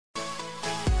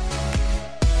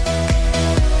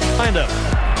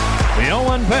The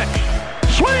 0-1 pitch.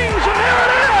 Swings, and there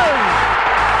it is!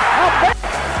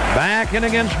 Back in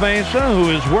against Mesa,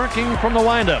 who is working from the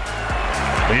windup.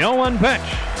 The 0-1 pitch.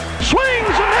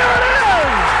 Swings, and there it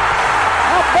is!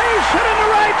 A base hit into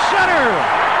right center.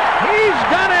 He's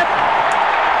done it.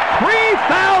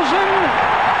 3,000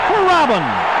 for Robin.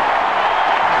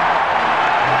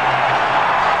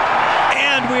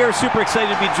 And we are super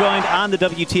excited to be joined on the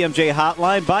WTMJ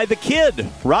hotline by the kid.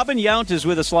 Robin Yount is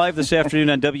with us live this afternoon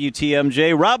on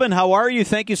WTMJ. Robin, how are you?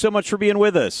 Thank you so much for being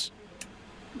with us.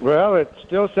 Well, it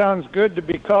still sounds good to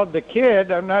be called the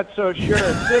kid. I'm not so sure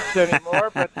it fits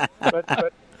anymore, but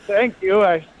thank you.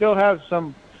 I still have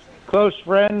some close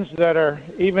friends that are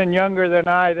even younger than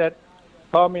I that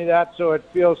call me that, so it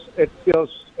feels.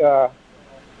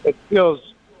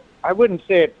 I wouldn't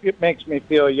say it makes me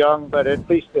feel young, but at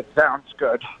least it sounds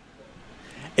good.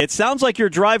 It sounds like you're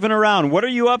driving around. What are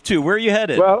you up to? Where are you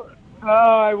headed? Well,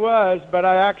 I was, but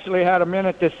I actually had a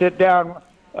minute to sit down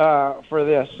for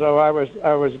this, so I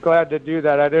was glad to do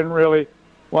that. I didn't really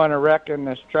want to wreck in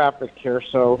this traffic here,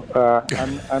 so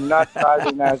I'm not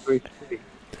driving as we speak.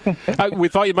 We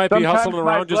thought you might be hustling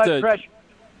around just to.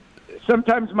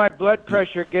 Sometimes my blood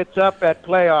pressure gets up at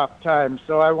playoff time,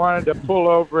 so I wanted to pull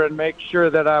over and make sure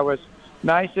that I was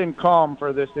nice and calm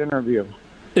for this interview.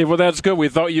 Yeah, well, that's good. We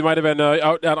thought you might have been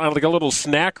out on like a little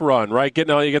snack run, right?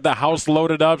 You get the house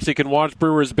loaded up so you can watch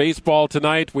Brewers baseball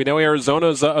tonight. We know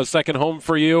Arizona's a second home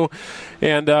for you,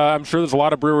 and I'm sure there's a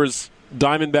lot of Brewers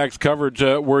Diamondbacks coverage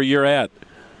where you're at.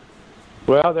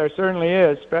 Well, there certainly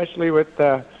is, especially with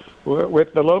the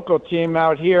local team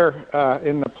out here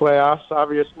in the playoffs.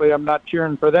 Obviously, I'm not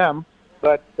cheering for them,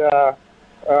 but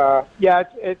yeah,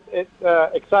 it's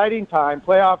exciting time.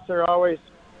 Playoffs are always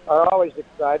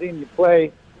exciting. You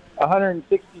play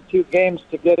 162 games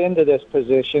to get into this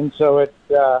position, so it's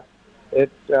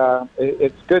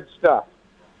good stuff.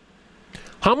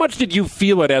 How much did you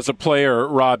feel it as a player,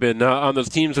 Robin, on those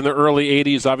teams in the early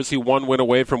 80s? Obviously, one win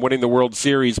away from winning the World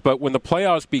Series, but when the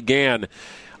playoffs began,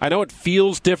 I know it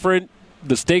feels different.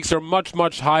 The stakes are much,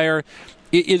 much higher.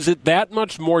 Is it that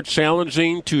much more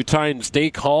challenging to try and stay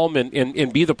calm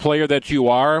and be the player that you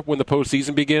are when the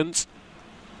postseason begins?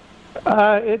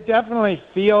 It definitely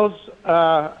feels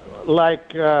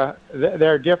like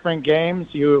they're different games.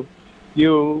 You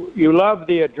love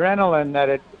the adrenaline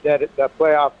that the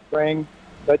playoffs bring,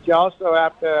 but you also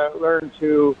have to learn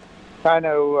to kind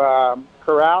of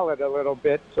corral it a little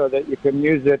bit so that you can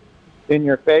use it in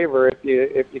your favor.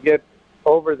 If you get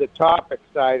over the top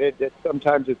excited, that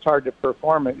sometimes it's hard to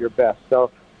perform at your best. So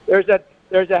there's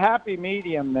a happy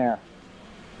medium there.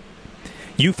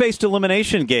 You faced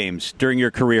elimination games during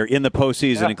your career in the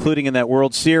postseason, including in that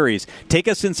World Series. Take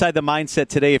us inside the mindset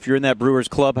today if you're in that Brewers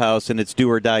clubhouse and it's do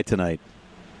or die tonight.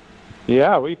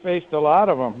 Yeah, we faced a lot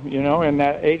of them. You know, in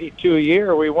that 82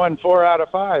 year, we won 4 out of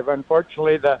 5.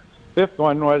 Unfortunately, the 5th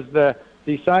one was the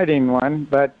deciding one.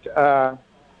 But,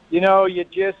 you know, you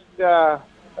just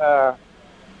I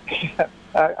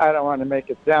don't want to make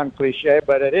it sound cliche,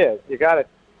 but it is. You got to.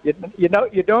 You know,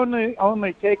 you don't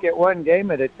only take it one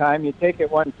game at a time. You take it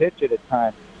one pitch at a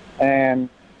time, and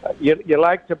you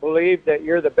like to believe that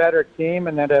you're the better team,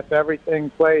 and that if everything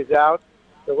plays out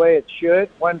the way it should,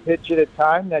 one pitch at a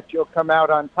time, that you'll come out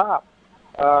on top.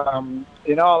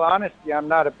 In all honesty, I'm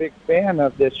not a big fan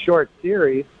of this short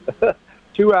series.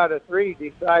 2 out of 3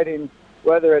 deciding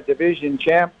whether a division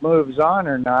champ moves on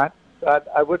or not. But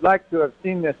I would like to have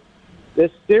seen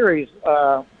this series.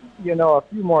 You know, a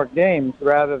few more games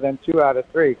rather than 2 out of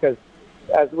 3, because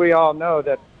as we all know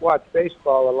that watch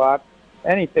baseball a lot,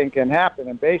 anything can happen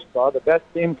in baseball. The best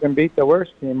team can beat the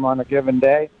worst team on a given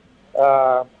day,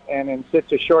 and in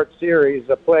such a short series,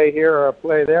 a play here or a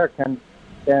play there can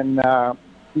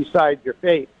decide your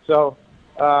fate. So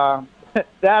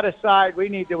that aside, we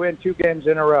need to win 2 games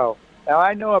in a row. Now,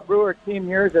 I know a Brewer team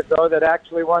years ago that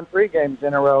actually won 3 games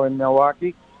in a row in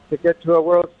Milwaukee to get to a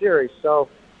World Series. So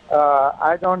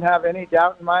I don't have any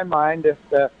doubt in my mind if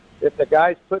the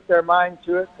guys put their mind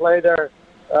to it, play their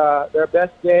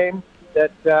best game,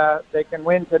 that they can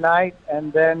win tonight.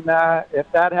 And then if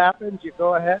that happens, you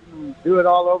go ahead and do it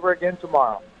all over again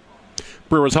tomorrow.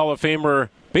 Brewers Hall of Famer,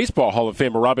 Baseball Hall of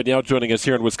Famer Robin Yount joining us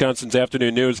here in Wisconsin's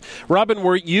Afternoon News. Robin,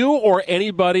 were you or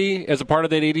anybody as a part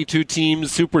of that 82 team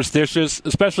superstitious,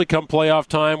 especially come playoff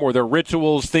time? Were there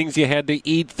rituals, things you had to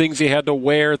eat, things you had to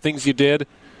wear, things you did?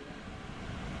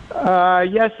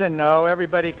 Yes and no.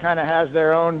 Everybody kind of has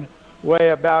their own way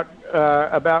about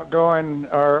going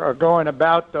or going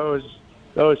about those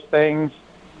things.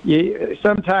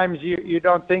 Sometimes you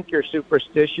don't think you're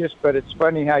superstitious, but it's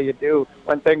funny how you do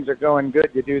when things are going good.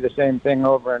 You do the same thing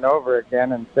over and over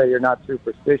again and say you're not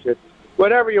superstitious.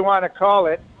 whatever you want to call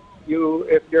it,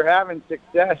 if you're having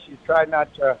success, you try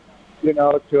not to,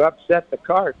 to upset the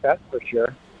cart. That's for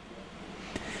sure.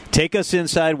 Take us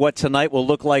inside what tonight will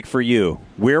look like for you.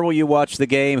 Where will you watch the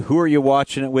game? Who are you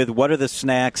watching it with? What are the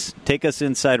snacks? Take us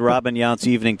inside Robin Yount's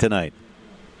evening tonight.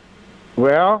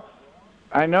 Well,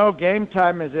 I know game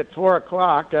time is at 4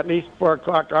 o'clock, at least 4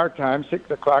 o'clock our time,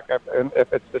 6 o'clock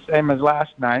if it's the same as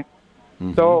last night.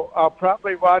 Mm-hmm. So I'll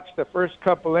probably watch the first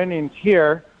couple innings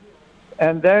here.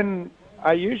 And then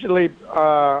I usually,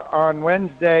 on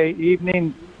Wednesday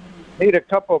evening, meet a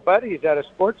couple buddies at a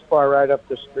sports bar right up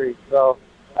the street. So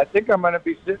I think I'm going to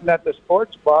be sitting at the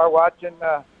sports bar watching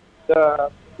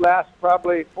the last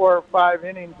probably 4 or 5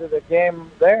 innings of the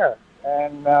game there.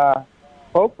 And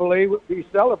hopefully we'll be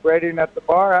celebrating at the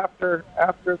bar after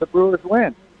the Brewers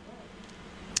win.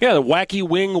 Yeah, the Wacky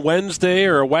Wing Wednesday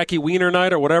or a Wacky Wiener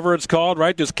Night or whatever it's called,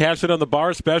 right? Just cash it on the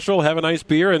bar special, have a nice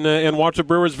beer, and watch the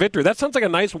Brewers' victory. That sounds like a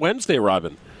nice Wednesday,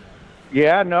 Robin.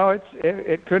 Yeah, no,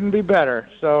 it couldn't be better.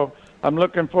 So I'm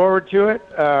looking forward to it.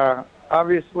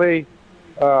 Obviously,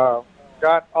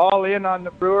 got all in on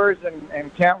the Brewers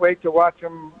and can't wait to watch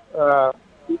them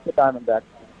beat the Diamondbacks.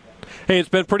 Hey, it's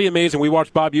been pretty amazing. We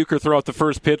watched Bob Uecker throw out the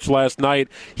first pitch last night.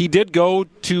 He did go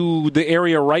to the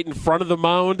area right in front of the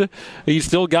mound. He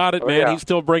still got it, man. Yeah. He's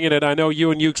still bringing it. I know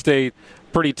you and Ueck stay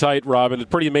pretty tight, Robin. It's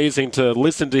pretty amazing to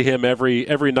listen to him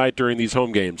every night during these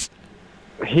home games.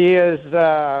 He is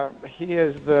the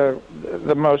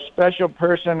most special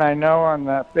person I know on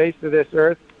the face of this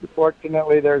earth.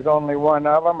 Fortunately, there's only one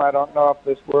of them. I don't know if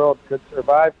this world could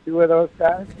survive 2 of those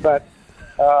guys, but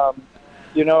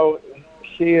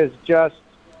she is just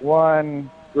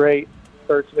one great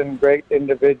person, great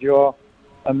individual,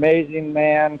 amazing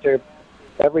man to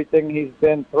everything he's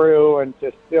been through, and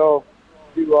to still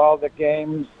do all the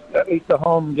games, at least the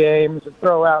home games, and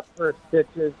throw out first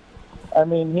pitches. I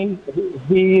mean,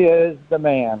 he is the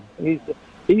man. He's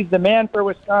the man for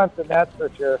Wisconsin, that's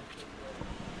for sure.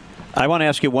 I want to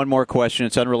ask you one more question.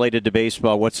 It's unrelated to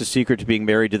baseball. What's the secret to being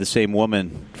married to the same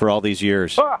woman for all these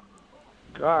years? Oh,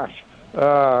 gosh.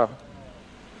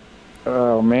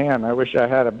 Oh, man, I wish I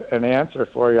had an answer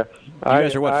for you. You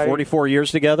guys are, 44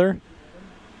 years together?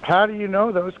 How do you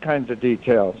know those kinds of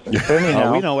details? We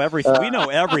know everything. We know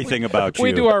everything about you.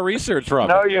 We do our research,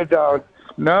 Robin. No, you don't.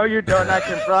 No, you don't. I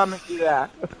can promise you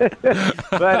that.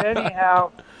 But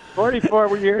anyhow,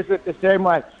 44 years with the same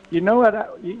wife. You know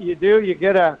what you do? You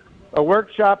get a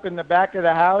workshop in the back of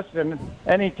the house, and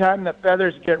anytime the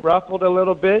feathers get ruffled a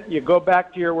little bit, you go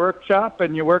back to your workshop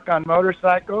and you work on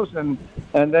motorcycles, and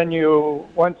then you,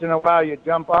 once in a while, you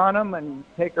jump on them and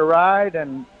take a ride,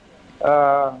 and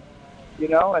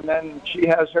and then she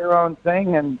has her own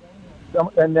thing, and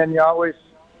then you always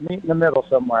meet in the middle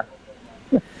somewhere.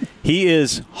 He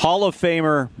is Hall of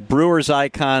Famer, Brewers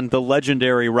icon, the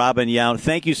legendary Robin Yount.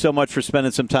 Thank you so much for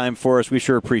spending some time for us. We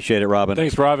sure appreciate it, Robin.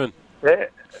 Thanks, Robin.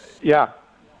 Yeah,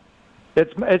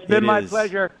 it's been my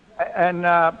pleasure, and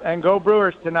go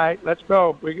Brewers tonight. Let's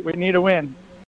go. We need a win.